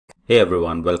Hey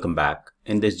everyone, welcome back.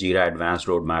 In this Jira Advanced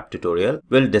Roadmap tutorial,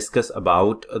 we'll discuss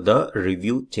about the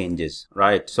review changes,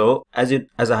 right? So as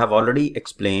I have already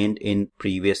explained in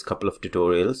previous couple of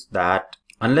tutorials that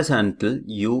unless and until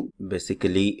you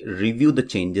basically review the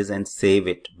changes and save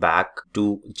it back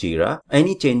to Jira,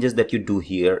 any changes that you do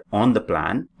here on the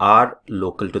plan are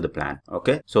local to the plan.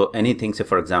 Okay, so anything, say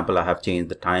for example, I have changed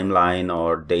the timeline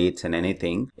or dates and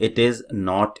anything, it is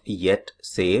not yet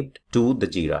saved to the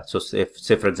Jira. So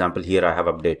say for example, here I have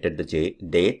updated the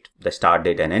date, the start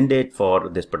date and end date for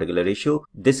this particular issue.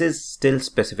 This is still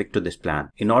specific to this plan.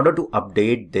 In order to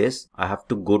update this, I have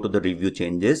to go to the review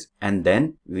changes and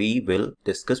then we will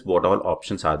discuss what all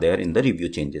options are there in the review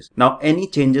changes. Now, any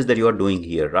changes that you are doing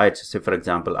here, right? So say for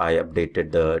example, I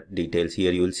updated the details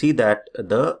here. You will see that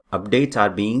the updates are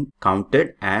being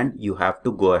counted and you have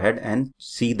to go ahead and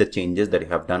see the changes that you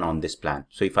have done on this plan.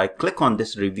 So if I click on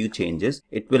this review changes,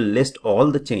 it will list all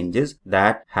the changes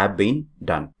that have been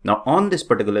done. Now on this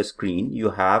particular screen,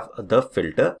 you have the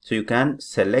filter, so you can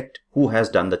select who has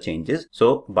done the changes.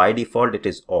 So by default it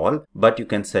is all, but you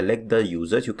can select the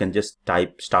users. You can just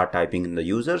start typing in the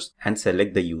users and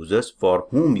select the users for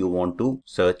whom you want to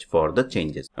search for the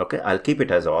changes. Okay, I'll keep it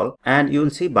as all, and you will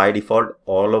see by default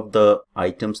all of the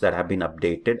items that have been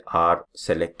updated are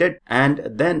selected, and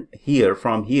then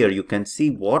from here you can see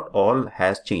what all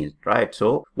has changed, right?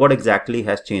 So what exactly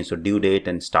has changed? So due date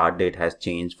and start date has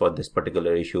changed for this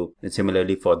particular issue, and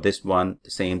similarly for this one,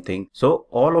 the same thing. So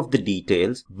all of the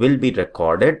details will be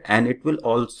recorded, and it will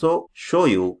also show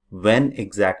you when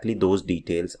exactly those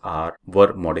details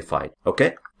were modified.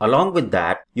 Okay, along with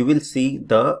that, you will see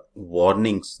the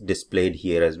warnings displayed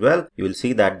here as well. You will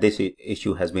see that this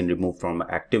issue has been removed from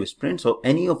active sprint. So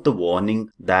any of the warning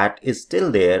that is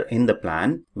still there in the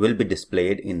plan will be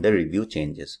displayed in the review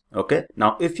changes. Okay,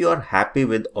 now if you are happy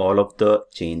with all of the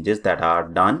changes that are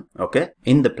done, okay,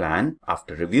 in the plan,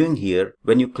 after reviewing here,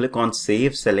 when you click on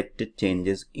save selected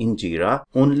changes in Jira,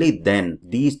 only then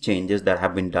these changes that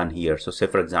have been done here. So say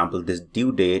for example, this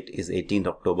due date is 18th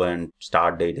October and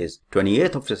start date is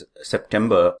 28th of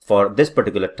September. For this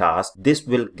particular task, this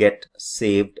will get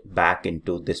saved back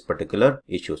into this particular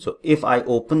issue. So if I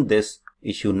open this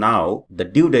issue now, the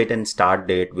due date and start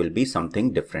date will be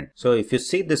something different. So if you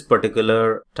see this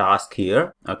particular task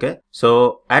here, okay,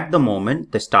 so at the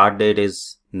moment the start date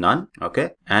is none, okay,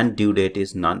 and due date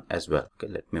is none as well.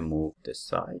 Okay, let me move this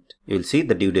side. You'll see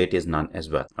the due date is none as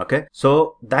well. Okay,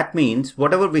 so that means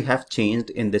whatever we have changed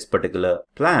in this particular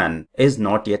plan is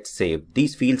not yet saved.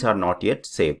 These fields are not yet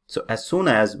saved. So as soon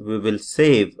as we will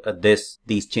save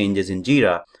these changes in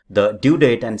Jira, the due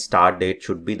date and start date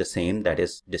should be the same that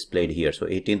is displayed here. So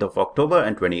 18th of October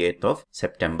and 28th of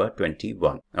September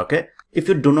 21. Okay. If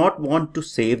you do not want to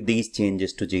save these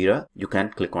changes to Jira, you can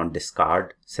click on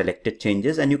discard selected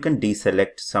changes and you can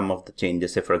deselect some of the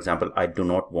changes. Say for example, I do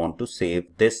not want to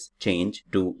save this change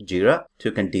to Jira. So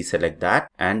you can deselect that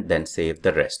and then save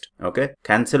the rest. Okay.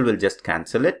 Cancel will just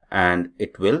cancel it and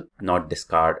it will not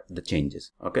discard the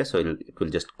changes. Okay. So it will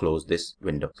just close this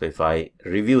window. So if I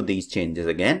review these changes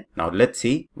again, now let's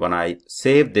see when I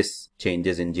save this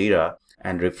changes in Jira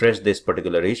and refresh this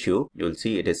particular issue, you will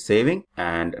see it is saving,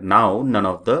 and now none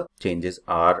of the changes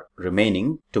are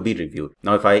remaining to be reviewed.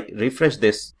 Now if I refresh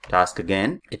this task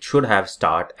again, it should have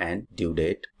start and due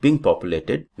date being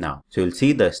populated now. So you'll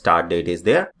see the start date is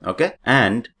there, okay,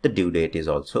 and the due date is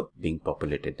also being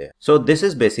populated there. So this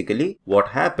is basically what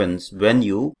happens when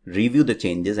you review the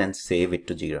changes and save it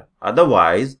to Jira.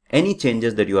 Otherwise, any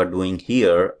changes that you are doing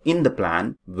here in the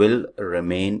plan will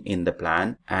remain in the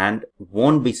plan and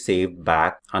won't be saved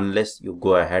back unless you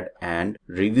go ahead and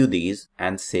review these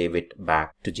and save it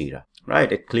back to Jira.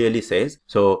 Right, it clearly says.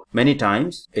 So many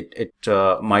times it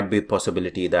might be a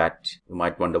possibility that you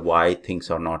might wonder why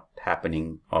things are not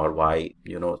happening or why,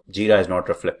 you know, Jira is not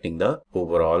reflecting the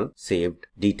overall saved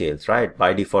details, right?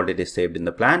 By default it is saved in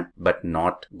the plan but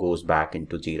not goes back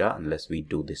into Jira unless we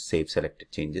do this save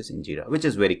selected changes in Jira, which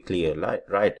is very clear,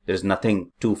 right? There's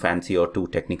nothing too fancy or too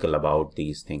technical about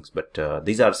these things, but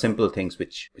these are simple things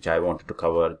which I wanted to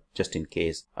cover just in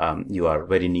case you are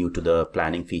very new to the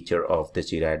planning feature of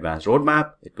this Jira Advanced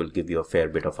Roadmap. It will give you a fair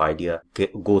bit of idea,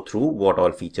 go through what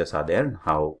all features are there and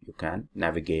how you can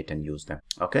navigate and use them.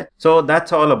 Okay, so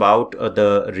that's all about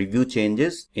the review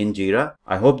changes in Jira.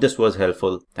 I hope this was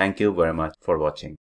helpful. Thank you very much for watching.